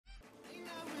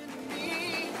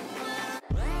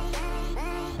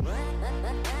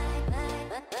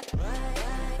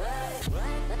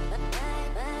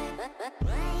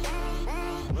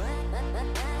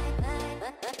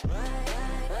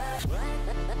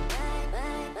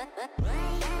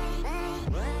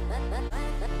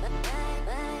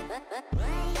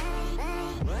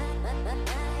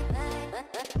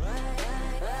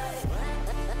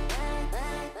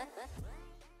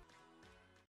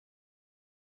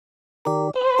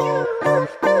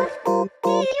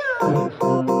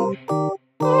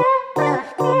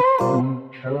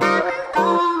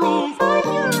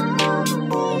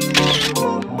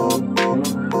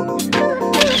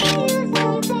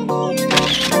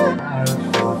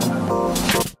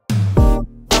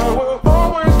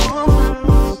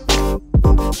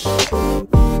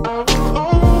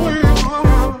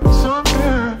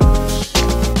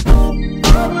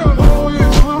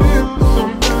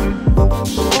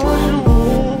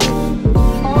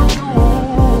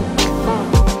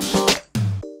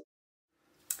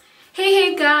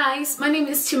My name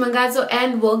is Chimagazo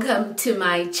and welcome to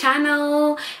my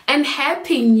channel and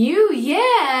happy new year.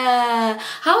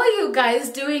 How are you guys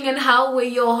doing and how were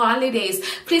your holidays?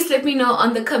 Please let me know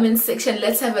on the comment section.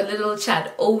 Let's have a little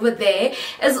chat over there.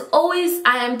 As always,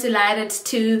 I am delighted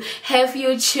to have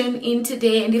you tune in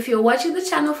today, and if you're watching the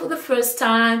channel for the first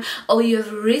time or you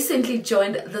have recently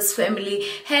joined this family,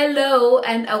 hello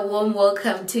and a warm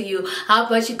welcome to you. How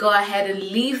about you go ahead and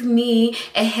leave me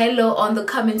a hello on the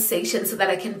comment section so that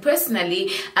I can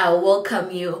personally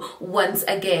welcome you once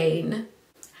again.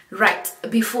 Right,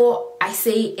 before I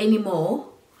say any more,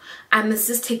 I must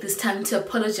just take this time to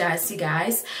apologize to you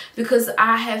guys because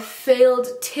I have failed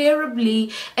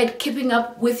terribly at keeping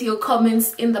up with your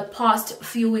comments in the past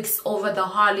few weeks over the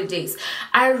holidays.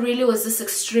 I really was just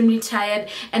extremely tired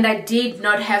and I did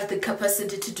not have the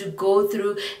capacity to go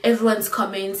through everyone's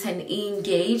comments and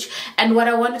engage, and what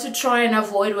I wanted to try and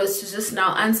avoid was to just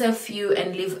now answer a few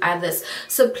and leave others.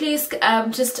 So please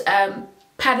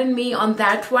pardon me on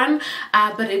that one,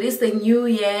 but it is the new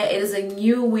year, it is a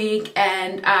new week,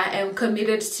 and I am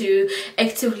committed to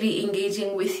actively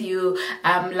engaging with you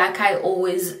like I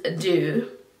always do.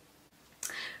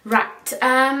 Right,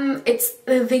 it's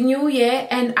the new year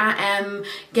and I am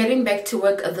getting back to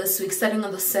work this week starting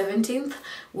on the 17th,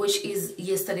 which is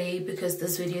yesterday because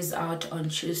this video is out on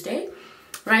Tuesday.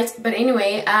 Right, but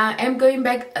anyway, I am going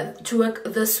back to work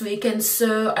this weekend,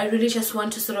 so I really just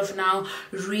want to sort of now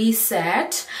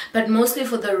reset, but mostly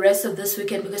for the rest of this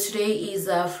weekend because today is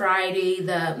Friday,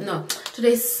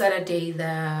 today's Saturday,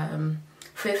 the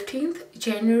 15th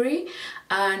January,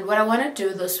 and what I want to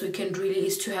do this weekend really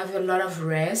is to have a lot of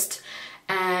rest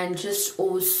and just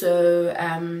also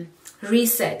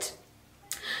reset.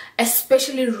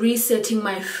 Especially resetting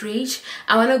my fridge.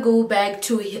 I want to go back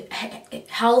to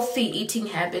healthy eating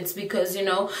habits because, you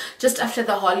know, just after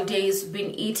the holidays been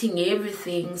eating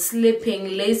everything,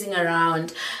 sleeping, lazing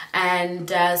around, and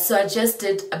so I just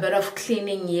did a bit of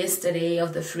cleaning yesterday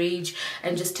of the fridge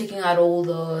and just taking out all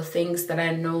the things that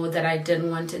I know that I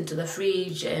didn't want into the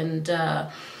fridge, and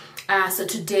so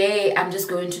today I'm just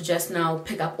going to just now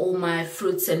pick up all my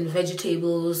fruits and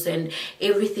vegetables and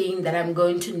everything that I'm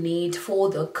going to need for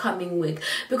the coming week.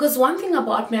 Because one thing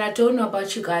about me, I don't know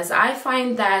about you guys, I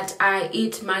find that I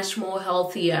eat much more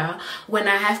healthier when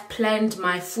I have planned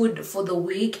my food for the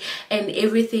week and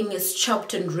everything is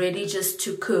chopped and ready just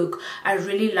to cook. I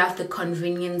really love the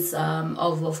convenience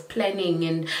of planning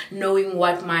and knowing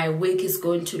what my week is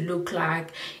going to look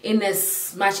like in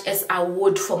as much as I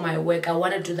would for my work. I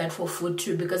want to do that for food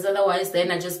too, because otherwise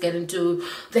then I just get into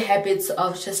the habits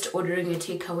of just ordering a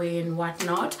takeaway and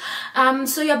whatnot.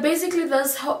 So yeah, basically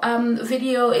this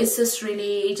video is just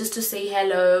really just to say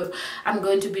hello. I'm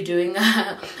going to be doing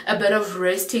a bit of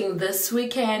resting this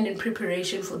weekend in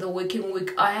preparation for the working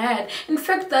week ahead, in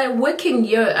fact the working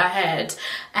year ahead.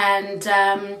 And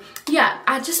yeah,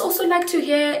 I just also like to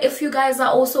hear if you guys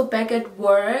are also back at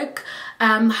work.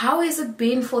 How has it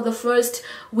been for the first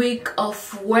week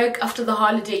of work after the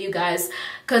holiday, you guys?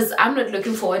 Because I'm not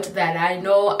looking forward to that. I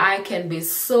know I can be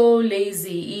so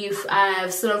lazy if I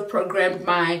have sort of programmed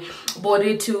my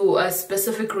body to a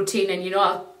specific routine, and you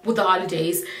know, with the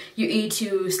holidays you eat,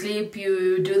 you sleep,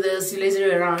 you do this, you lazy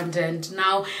around, and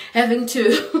now having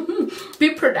to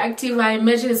be productive, I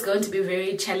imagine it's going to be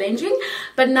very challenging.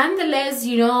 But nonetheless,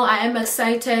 you know, I am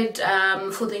excited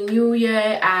for the new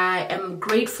year. I am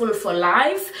grateful for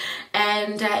life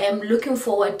and I am looking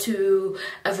forward to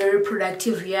a very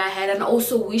productive year ahead, and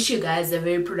also wish you guys a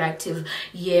very productive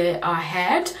year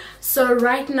ahead. So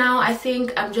right now I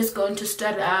think I'm just going to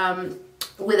start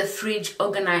with a fridge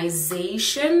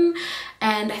organization,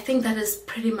 and I think that is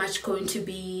pretty much going to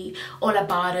be all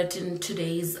about it in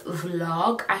today's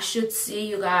vlog. I should see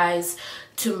you guys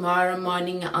tomorrow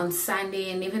morning on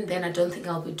Sunday, and even then I don't think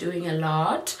I'll be doing a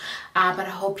lot, but I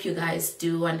hope you guys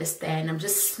do understand. I'm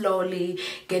just slowly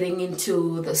getting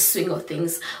into the swing of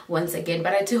things once again,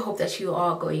 but I do hope that you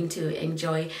are going to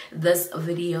enjoy this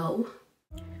video.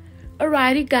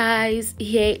 Alrighty guys,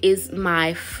 here is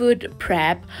my food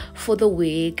prep for the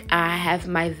week. I have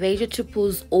my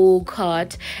vegetables all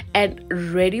cut and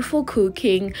ready for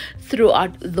cooking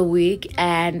throughout the week,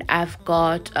 and I've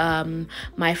got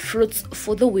my fruits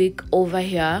for the week over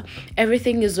here.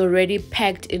 Everything is already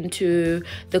packed into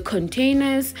the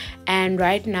containers, and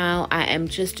right now I am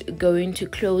just going to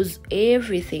close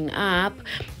everything up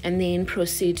and then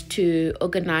proceed to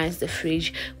organize the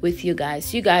fridge with you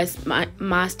guys. You guys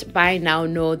must by now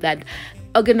know that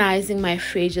organizing my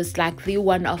fridge is like the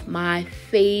one of my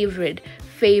favorite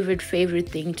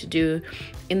thing to do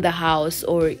in the house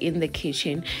or in the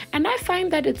kitchen, and I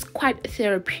find that it's quite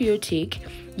therapeutic.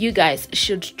 You guys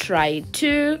should try it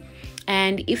too.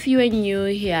 And if you are new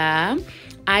here,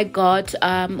 I got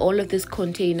all of these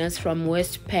containers from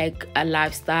Westpac,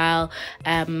 Lifestyle,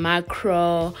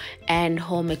 Macro, and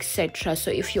Home, etc.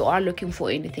 So if you are looking for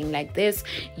anything like this,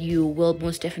 you will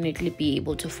most definitely be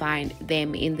able to find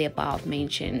them in the above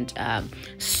mentioned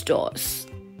stores.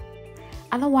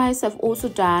 Otherwise, I've also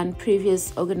done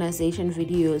previous organization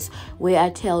videos where I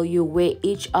tell you where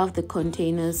each of the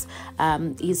containers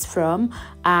is from.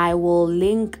 I will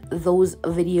link those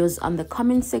videos on the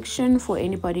comment section for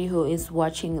anybody who is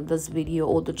watching this video,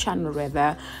 or the channel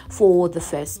rather, for the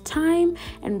first time.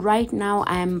 And right now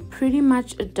I'm pretty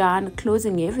much done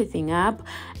closing everything up.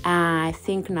 I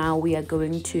think now we are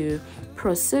going to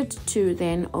proceed to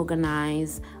then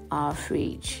organize our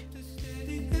fridge.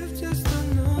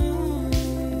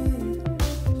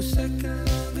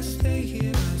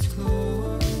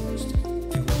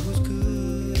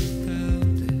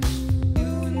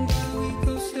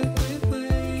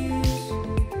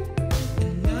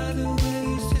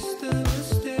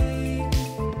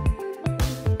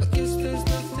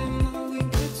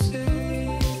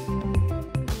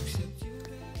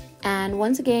 And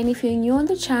once again, if you're new on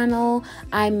the channel,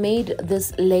 I made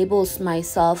these labels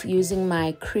myself using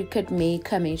my Cricut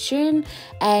Maker machine,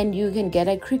 and you can get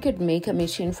a Cricut Maker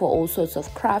machine for all sorts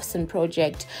of crafts and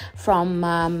projects from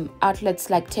outlets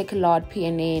like Takealot, P&A,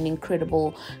 and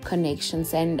Incredible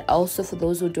Connections. And also, for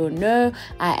those who don't know,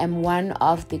 I am one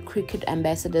of the Cricut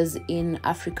ambassadors in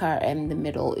Africa and the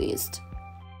Middle East.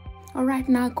 All right,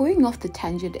 now going off the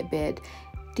tangent a bit,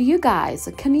 can you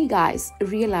guys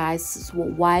realize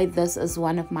why this is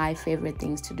one of my favorite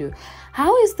things to do?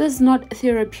 How is this not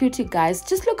therapeutic, guys?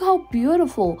 Just look how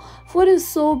beautiful. Food is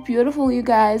so beautiful, you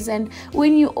guys. And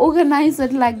when you organize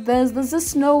it like this, there's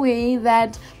just no way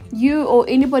that you or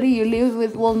anybody you live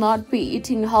with will not be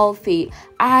eating healthy.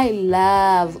 I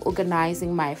love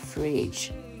organizing my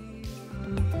fridge.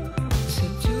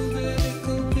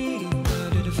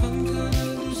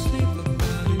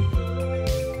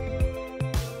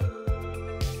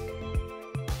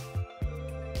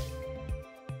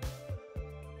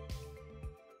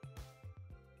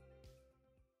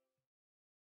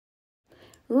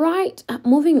 Right,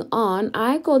 moving on,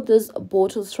 I got these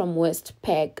bottles from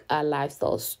Westpac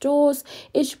Lifestyle stores.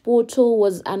 Each bottle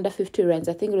was under 50 rands.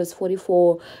 I think it was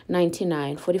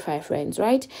 44.99, 45 rands,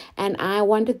 right? And I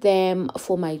wanted them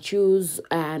for my juice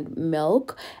and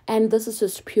milk, and this is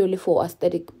just purely for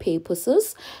aesthetic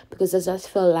purposes, because I just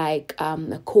feel like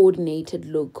a coordinated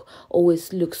look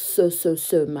always looks so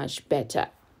much better.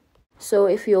 So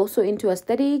if you're also into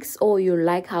aesthetics, or you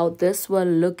like how this will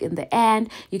look in the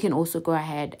end, you can also go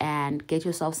ahead and get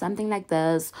yourself something like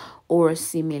this or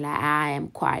similar. I am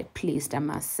quite pleased, I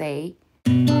must say.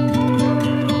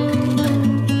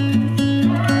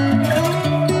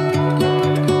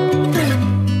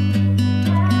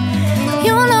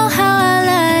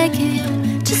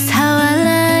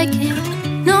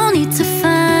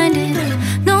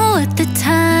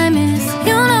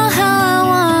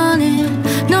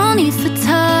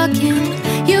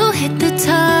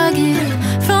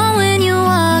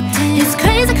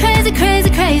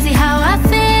 Crazy how I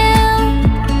feel,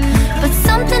 but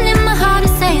something in my heart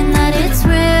is saying that it's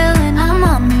real, and I'm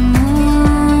on the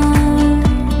move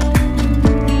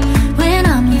when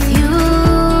I'm with you.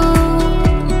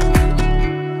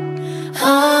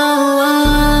 Oh,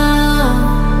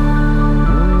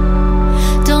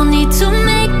 don't need to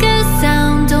make a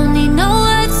sound, don't need no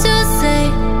words to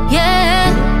say, yeah.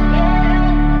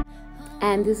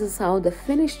 And this is how the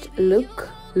finished look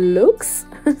looks.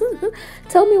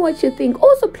 Tell me what you think.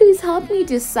 Also, please help me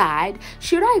decide,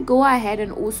 should I go ahead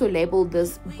and also label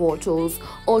these bottles,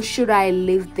 or should I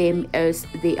leave them as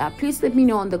they are? Please let me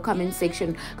know on the comment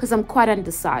section, because I'm quite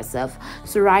undecisive.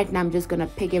 So right now I'm just gonna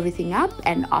pick everything up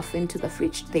and off into the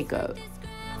fridge they go.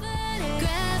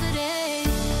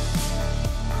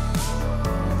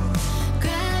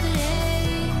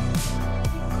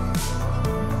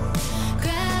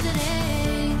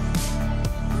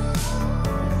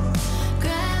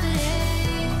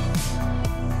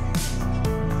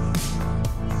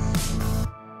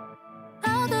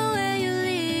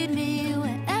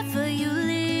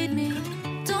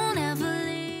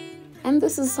 And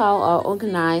this is how our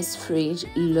organized fridge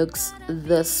looks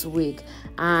this week.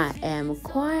 I am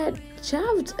quite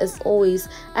chuffed as always.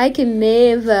 I can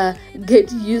never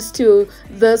get used to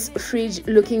this fridge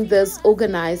looking this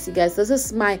organized, you guys. This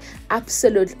is my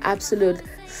absolute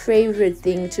favorite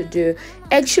thing to do.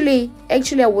 Actually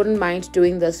I wouldn't mind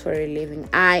doing this for a living.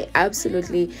 I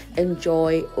absolutely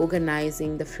enjoy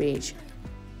organizing the fridge.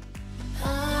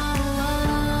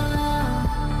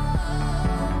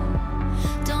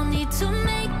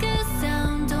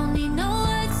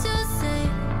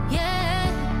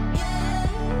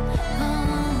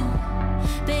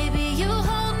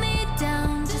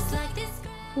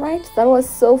 Right, that was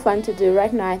so fun to do.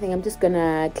 Right now I think I'm just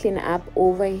gonna clean up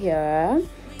over here,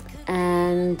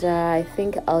 and I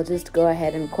think I'll just go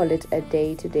ahead and call it a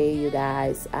day today, you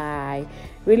guys. I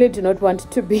really do not want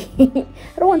to be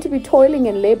I don't want to be toiling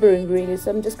and laboring really,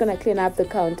 so I'm just gonna clean up the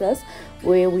counters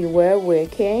where we were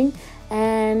working,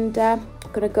 and I'm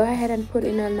gonna go ahead and put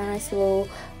in a nice little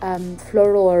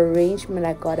floral arrangement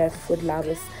I got at Food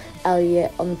Lovers earlier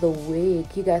on the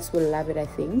week. You guys will love it, I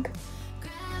think.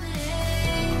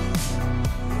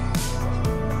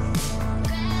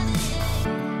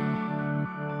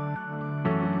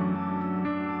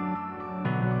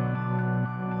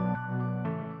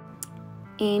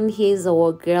 And here's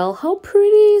our girl. How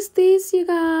pretty is this, you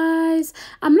guys?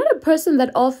 I'm not a person that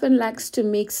often likes to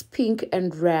mix pink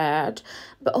and red,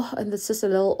 but oh, and there's just a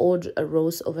little odd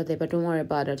rose over there, but don't worry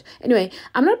about it. Anyway,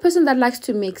 I'm not a person that likes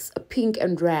to mix pink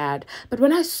and red, but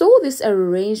when I saw this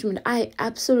arrangement, I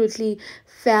absolutely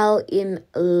fell in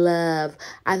love.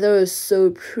 I thought it was so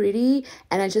pretty,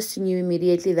 and I just knew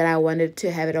immediately that I wanted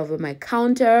to have it over my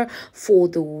counter for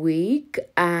the week.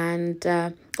 And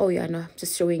oh yeah, no, I'm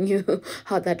just showing you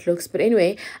how that looks. But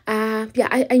anyway, yeah,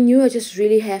 I knew I just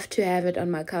really have to have it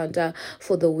on my counter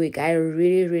for the week. I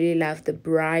really love the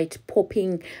bright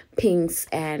popping pinks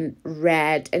and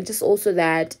red, and just also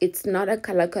that it's not a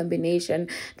color combination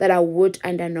that I would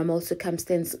under normal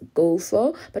circumstance go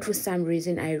for, but for some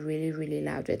reason I really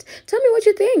loved it. Tell me what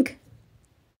you think.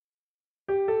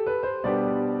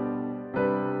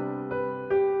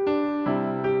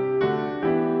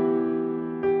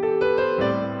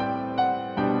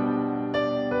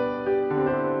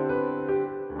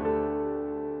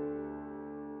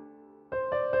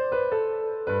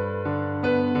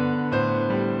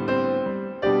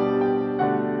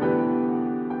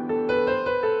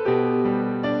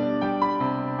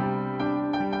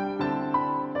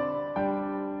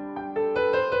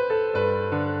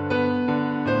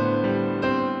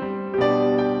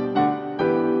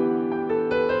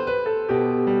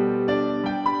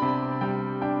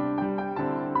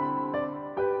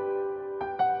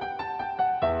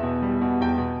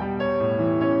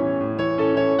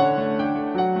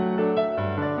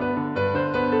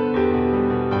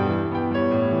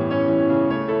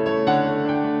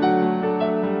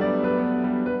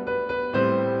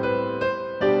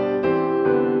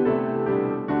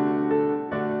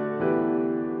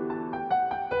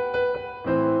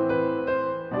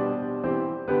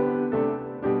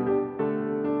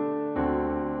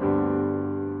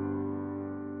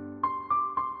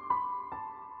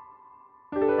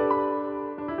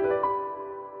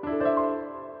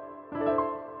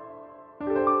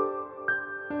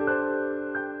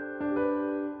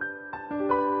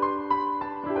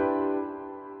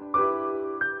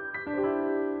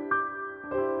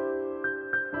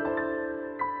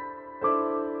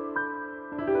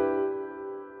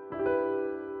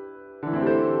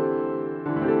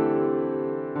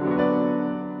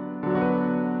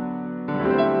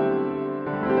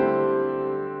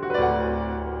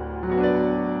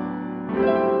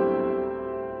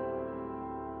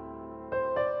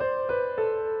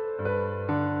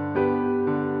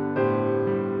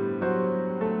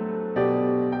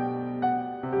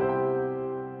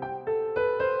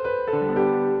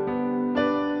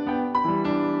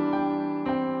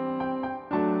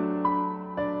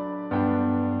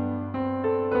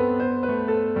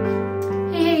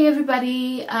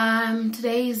 everybody.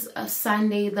 Today is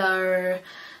Sunday the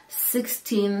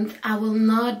 16th. I will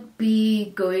not be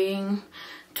going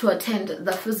to attend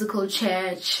the physical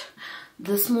church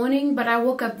this morning, but I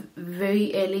woke up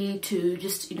very early to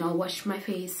just wash my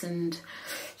face and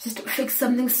just fix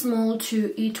something small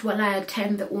to eat while I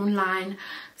attend the online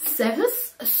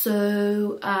service.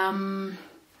 So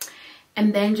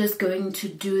and then just going to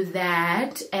do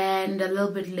that, and a little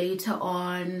bit later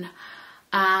on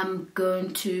I'm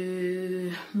going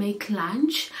to make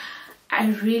lunch.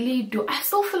 I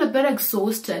still feel a bit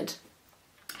exhausted,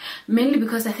 mainly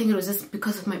because I think it was just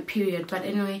because of my period. But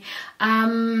anyway,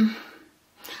 don't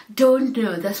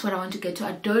know, that's what I want to get to.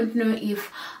 I don't know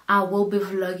if I will be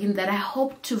vlogging that. I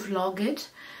hope to vlog it,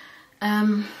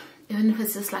 even if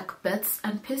it's just like bits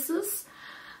and pieces.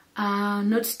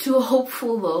 Not too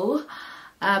hopeful though.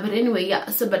 But anyway, yeah,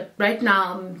 so but right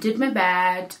now did my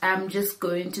bed. I'm just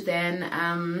going to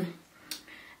then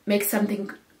make something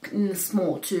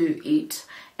small to eat,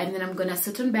 and then I'm gonna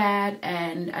sit in bed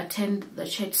and attend the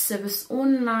church service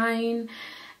online,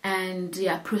 and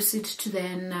yeah, proceed to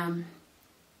then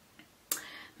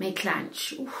make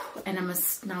lunch. And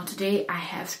now today I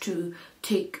have to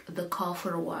take the car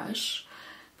for a wash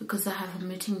because I have a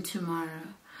meeting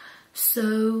tomorrow.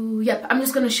 So yep, I'm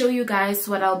just gonna show you guys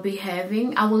what I'll be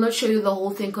having. I will not show you the whole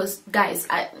thing because guys,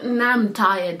 I'm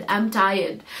tired.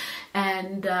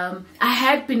 And I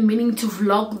had been meaning to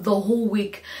vlog the whole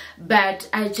week, but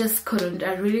I just couldn't.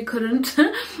 I really couldn't.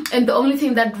 And the only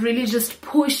thing that really just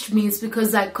pushed me is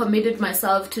because I committed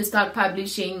myself to start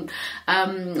publishing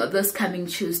this coming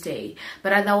Tuesday.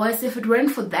 But otherwise, if it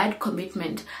weren't for that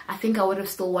commitment, I think I would have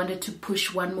still wanted to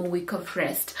push one more week of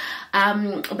rest.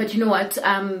 But you know what,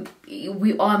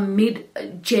 we are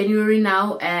mid-January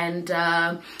now, and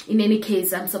in any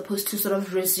case I'm supposed to sort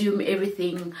of resume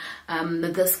everything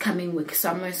this coming week, so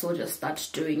I might as well just start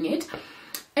doing it.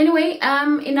 Anyway,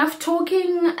 enough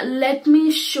talking. Let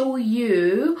me show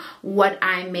you what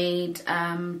I made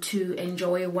to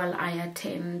enjoy while I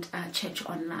attend church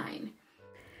online.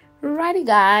 Righty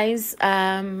guys,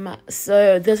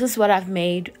 so this is what I've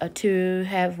made to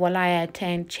have while I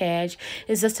attend church.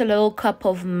 It's just a little cup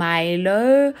of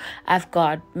Milo. I've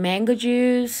got mango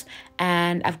juice,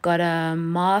 and I've got a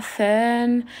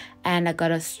muffin, and I got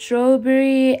a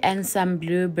strawberry and some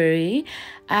blueberry.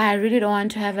 I really don't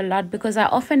want to have a lot because I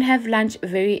often have lunch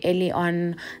very early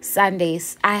on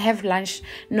Sundays. I have lunch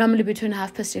normally between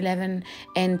 11:30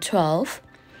 and 12.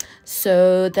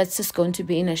 So that's just going to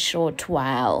be in a short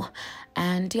while.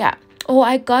 And yeah, oh,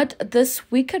 I got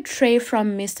this wicker tray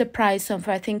from Mr. Price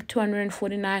for I think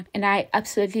 $249, and I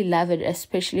absolutely love it,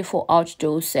 especially for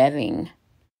outdoor serving.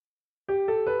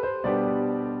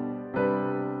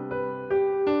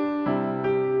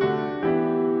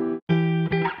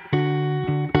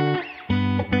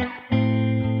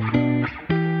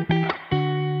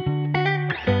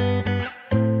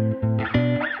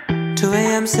 2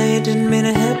 a.m. say you didn't mean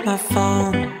to hit my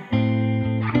phone.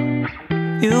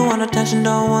 You want attention,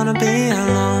 don't wanna be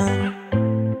alone.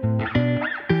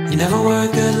 You never were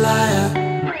a good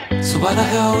liar, so why the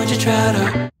hell would you try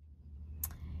to?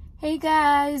 Hey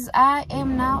guys, I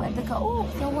am now at the car. Oh,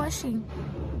 they're washing.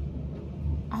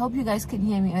 I hope you guys can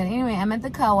hear me. But anyway, I'm at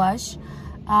the car wash.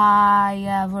 I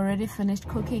have already finished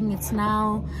cooking. It's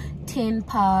now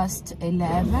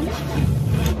 11:10.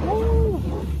 Ooh.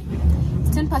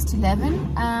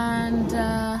 11:10, and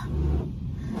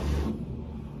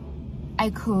I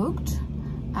cooked.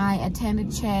 I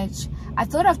attended church. I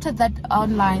thought after that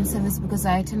online service, because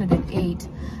I attended at 8,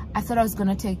 I thought I was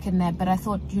gonna take a nap, but I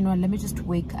thought, let me just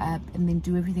wake up and then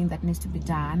do everything that needs to be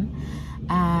done,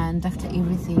 and after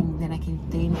everything then I can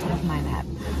then take my nap.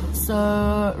 So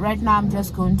right now I'm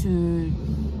just going to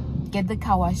get the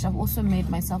car wash. I've also made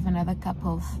myself another cup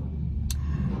of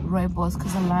rooibos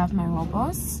because I love my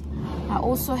rooibos. I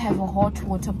also have a hot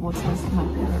water bottle for my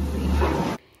period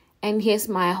pain. And here's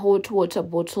my hot water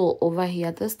bottle over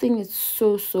here. This thing is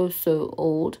so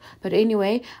old, but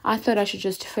anyway, I thought I should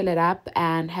just fill it up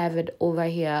and have it over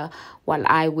here while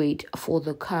I wait for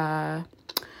the car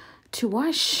to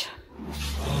wash.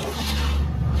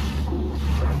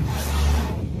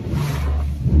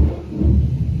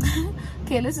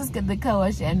 Okay, let's just get the car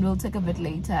wash and we'll take a bit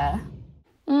later.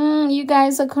 You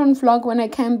guys, I couldn't vlog when I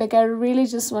came back. I really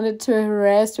just wanted to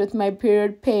rest with my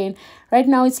period pain. Right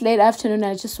now it's late afternoon.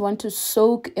 I just want to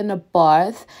soak in a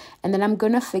bath, and then I'm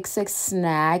gonna fix a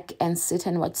snack and sit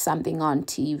and watch something on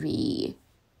TV.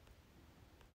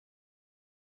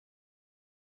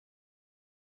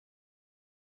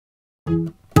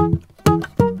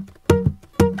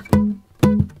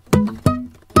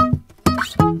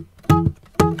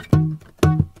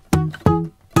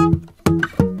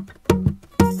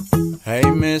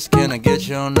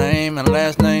 your name, and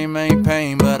last name ain't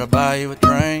Pain, but I'll buy you a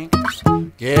drink.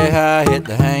 Get high, hit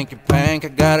the hanky-pank. I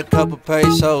got a couple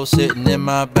pesos sitting in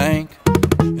my bank.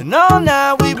 And all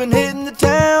night we've been hitting the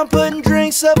town, putting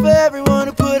drinks up for everyone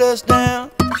who put us down.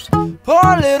 Pour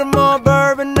a little more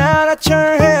bourbon out, I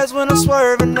turn heads when I'm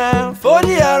swerving now.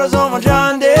 40 hours on my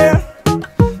John Deere,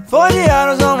 40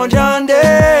 hours on my John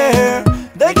Deere.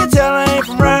 They can tell I ain't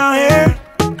from round here,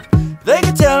 they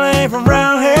can tell I ain't from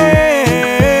round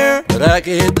here. But I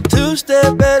can hit the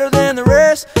two-step better than the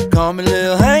rest. Call me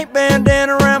Lil Hank,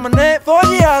 bandana around my neck.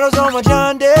 40 hours on my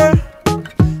John Deere,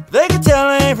 they can tell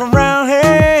I ain't from round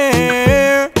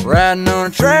here. Riding on a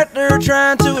tractor,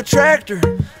 trying to attract her.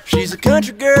 She's a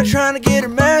country girl trying to get her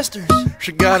master's.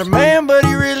 She got a man, but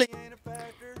he really ain't a factor.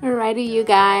 Alrighty, you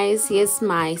guys, here's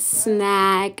my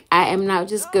snack. I am now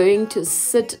just going to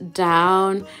sit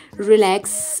down,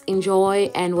 relax, enjoy,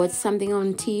 and watch something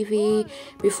on TV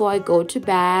before I go to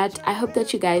bed. I hope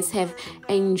that you guys have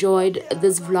enjoyed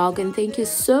this vlog, and thank you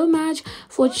so much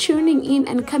for tuning in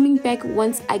and coming back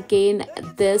once again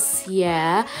this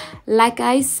year. Like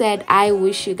I said, I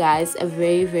wish you guys a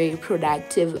very, very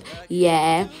productive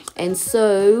year, and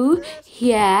so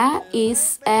here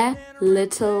is a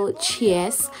little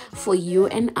cheers for you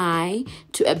and I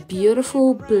to a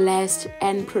beautiful, blessed,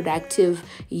 and productive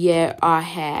year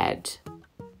ahead.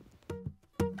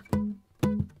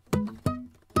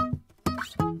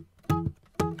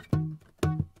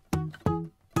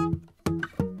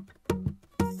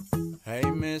 Hey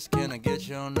miss, can I get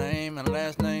your name? And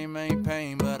last name ain't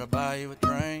Pain, but I'll buy you a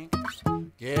drink.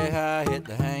 Get high, hit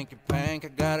the hanky-pank. I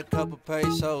got a couple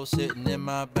pesos sitting in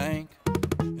my bank.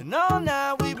 And all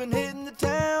night we've been hitting the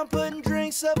town, putting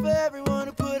drinks up for everyone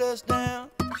who put us down.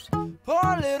 Pour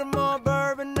a little more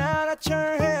bourbon out, I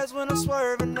turn heads when I'm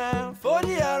swerving now.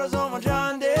 40 hours on my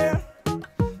John Deere,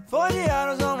 40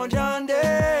 hours on my John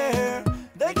Deere.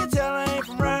 They can tell I ain't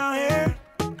from round here,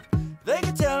 they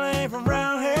can tell I ain't from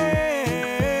round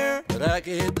here. But I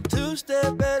can hit the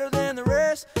two-step better than the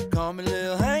rest. Call me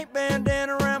Lil Hank,